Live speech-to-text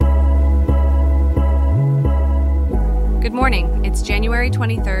Good morning, it's January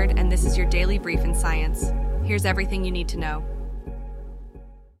 23rd, and this is your daily brief in science. Here's everything you need to know.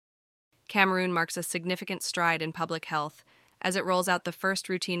 Cameroon marks a significant stride in public health as it rolls out the first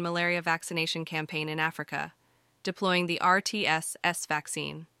routine malaria vaccination campaign in Africa, deploying the RTS-S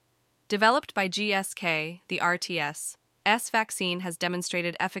vaccine. Developed by GSK, the RTS-S vaccine has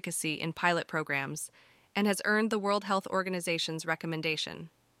demonstrated efficacy in pilot programs and has earned the World Health Organization's recommendation.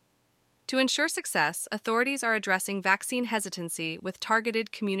 To ensure success, authorities are addressing vaccine hesitancy with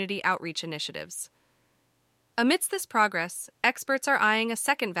targeted community outreach initiatives. Amidst this progress, experts are eyeing a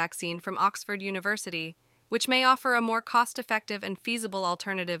second vaccine from Oxford University, which may offer a more cost-effective and feasible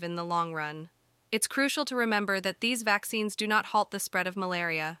alternative in the long run. It's crucial to remember that these vaccines do not halt the spread of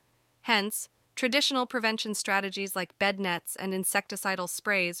malaria. Hence, traditional prevention strategies like bed nets and insecticidal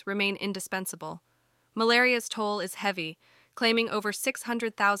sprays remain indispensable. Malaria's toll is heavy, claiming over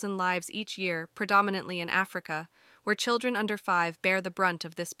 600,000 lives each year, predominantly in Africa, where children under 5 bear the brunt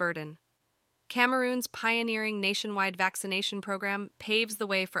of this burden. Cameroon's pioneering nationwide vaccination program paves the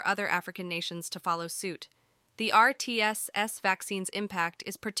way for other African nations to follow suit. The RTS-S vaccine's impact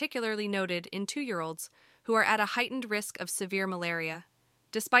is particularly noted in 2-year-olds who are at a heightened risk of severe malaria,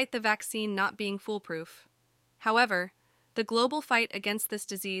 despite the vaccine not being foolproof. However, the global fight against this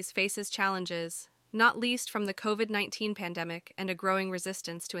disease faces challenges, not least from the COVID-19 pandemic and a growing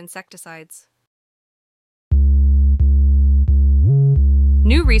resistance to insecticides.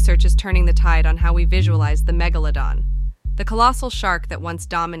 New research is turning the tide on how we visualize the Megalodon, the colossal shark that once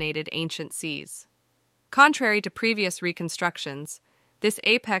dominated ancient seas. Contrary to previous reconstructions, this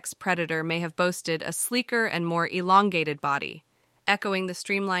apex predator may have boasted a sleeker and more elongated body, echoing the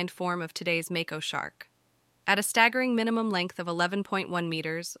streamlined form of today's mako shark. At a staggering minimum length of 11.1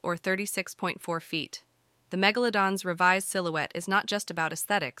 meters, or 36.4 feet, the Megalodon's revised silhouette is not just about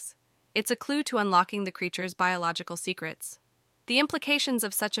aesthetics. It's a clue to unlocking the creature's biological secrets. The implications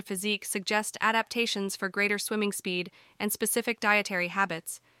of such a physique suggest adaptations for greater swimming speed and specific dietary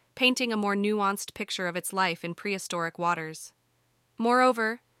habits, painting a more nuanced picture of its life in prehistoric waters.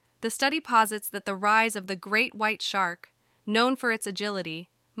 Moreover, the study posits that the rise of the great white shark, known for its agility,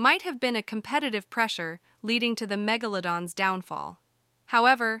 might have been a competitive pressure leading to the Megalodon's downfall.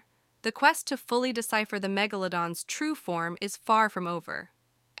 However, the quest to fully decipher the Megalodon's true form is far from over,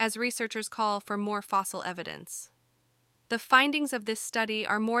 as researchers call for more fossil evidence. The findings of this study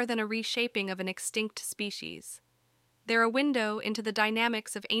are more than a reshaping of an extinct species. They're a window into the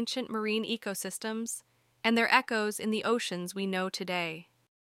dynamics of ancient marine ecosystems and their echoes in the oceans we know today.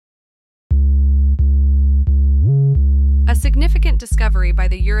 A significant discovery by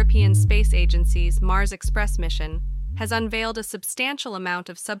the European Space Agency's Mars Express mission has unveiled a substantial amount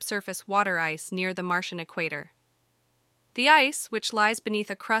of subsurface water ice near the Martian equator. The ice, which lies beneath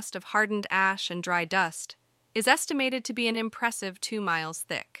a crust of hardened ash and dry dust, is estimated to be an impressive 2 miles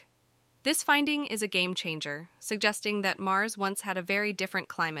thick. This finding is a game-changer, suggesting that Mars once had a very different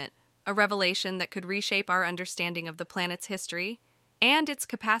climate, a revelation that could reshape our understanding of the planet's history and its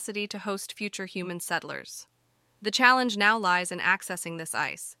capacity to host future human settlers. The challenge now lies in accessing this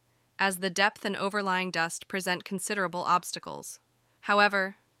ice, as the depth and overlying dust present considerable obstacles.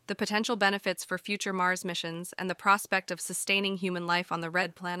 However, the potential benefits for future Mars missions and the prospect of sustaining human life on the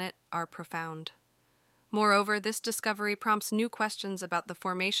red planet are profound. Moreover, this discovery prompts new questions about the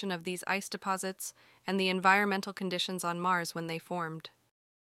formation of these ice deposits and the environmental conditions on Mars when they formed.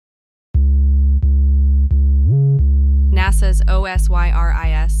 NASA's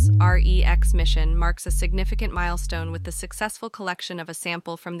OSYRIS-REx mission marks a significant milestone with the successful collection of a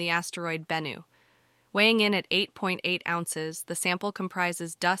sample from the asteroid Bennu. Weighing in at 8.8 ounces, the sample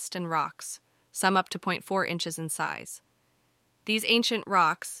comprises dust and rocks, some up to 0.4 inches in size. These ancient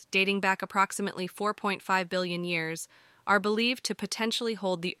rocks, dating back approximately 4.5 billion years, are believed to potentially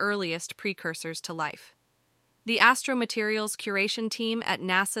hold the earliest precursors to life. The astromaterials curation team at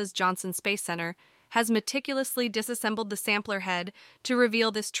NASA's Johnson Space Center has meticulously disassembled the sampler head to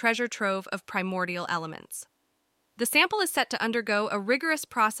reveal this treasure trove of primordial elements. The sample is set to undergo a rigorous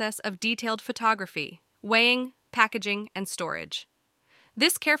process of detailed photography, weighing, packaging, and storage.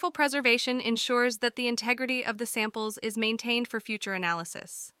 This careful preservation ensures that the integrity of the samples is maintained for future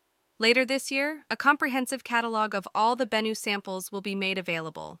analysis. Later this year, a comprehensive catalog of all the Bennu samples will be made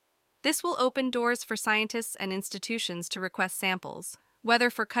available. This will open doors for scientists and institutions to request samples,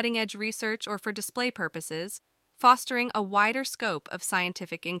 whether for cutting-edge research or for display purposes, fostering a wider scope of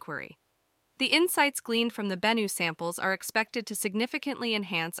scientific inquiry. The insights gleaned from the Bennu samples are expected to significantly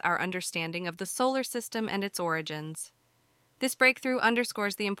enhance our understanding of the solar system and its origins. This breakthrough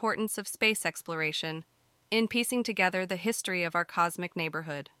underscores the importance of space exploration in piecing together the history of our cosmic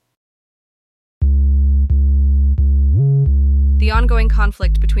neighborhood. The ongoing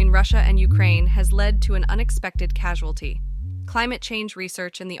conflict between Russia and Ukraine has led to an unexpected casualty: climate change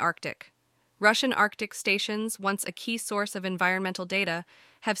research in the Arctic. Russian Arctic stations, once a key source of environmental data,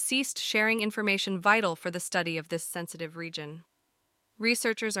 have ceased sharing information vital for the study of this sensitive region.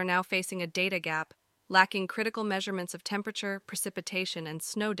 Researchers are now facing a data gap, lacking critical measurements of temperature, precipitation, and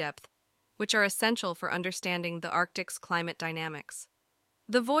snow depth, which are essential for understanding the Arctic's climate dynamics.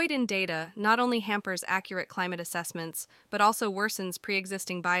 The void in data not only hampers accurate climate assessments, but also worsens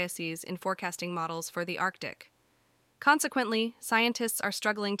pre-existing biases in forecasting models for the Arctic. Consequently, scientists are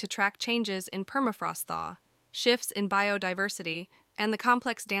struggling to track changes in permafrost thaw, shifts in biodiversity, and the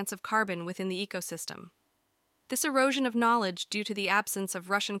complex dance of carbon within the ecosystem. This erosion of knowledge due to the absence of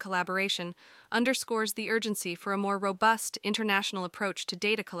Russian collaboration underscores the urgency for a more robust international approach to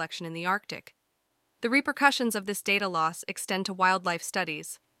data collection in the Arctic. The repercussions of this data loss extend to wildlife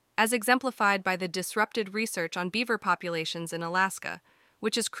studies, as exemplified by the disrupted research on beaver populations in Alaska,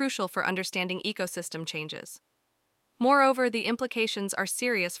 which is crucial for understanding ecosystem changes. Moreover, the implications are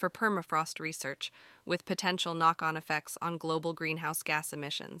serious for permafrost research, with potential knock-on effects on global greenhouse gas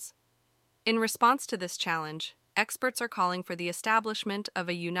emissions. In response to this challenge, experts are calling for the establishment of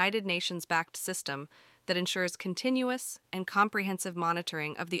a United Nations-backed system that ensures continuous and comprehensive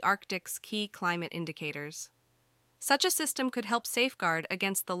monitoring of the Arctic's key climate indicators. Such a system could help safeguard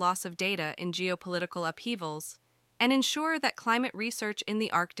against the loss of data in geopolitical upheavals and ensure that climate research in the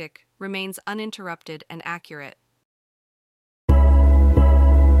Arctic remains uninterrupted and accurate.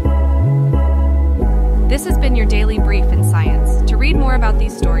 This has been your daily brief in science. To read more about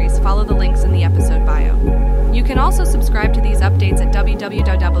these stories, follow the links in the episode bio. You can also subscribe to these updates at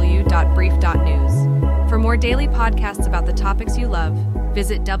www.brief.news. For more daily podcasts about the topics you love,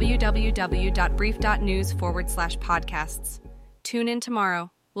 visit www.brief.news/podcasts. Tune in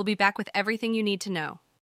tomorrow. We'll be back with everything you need to know.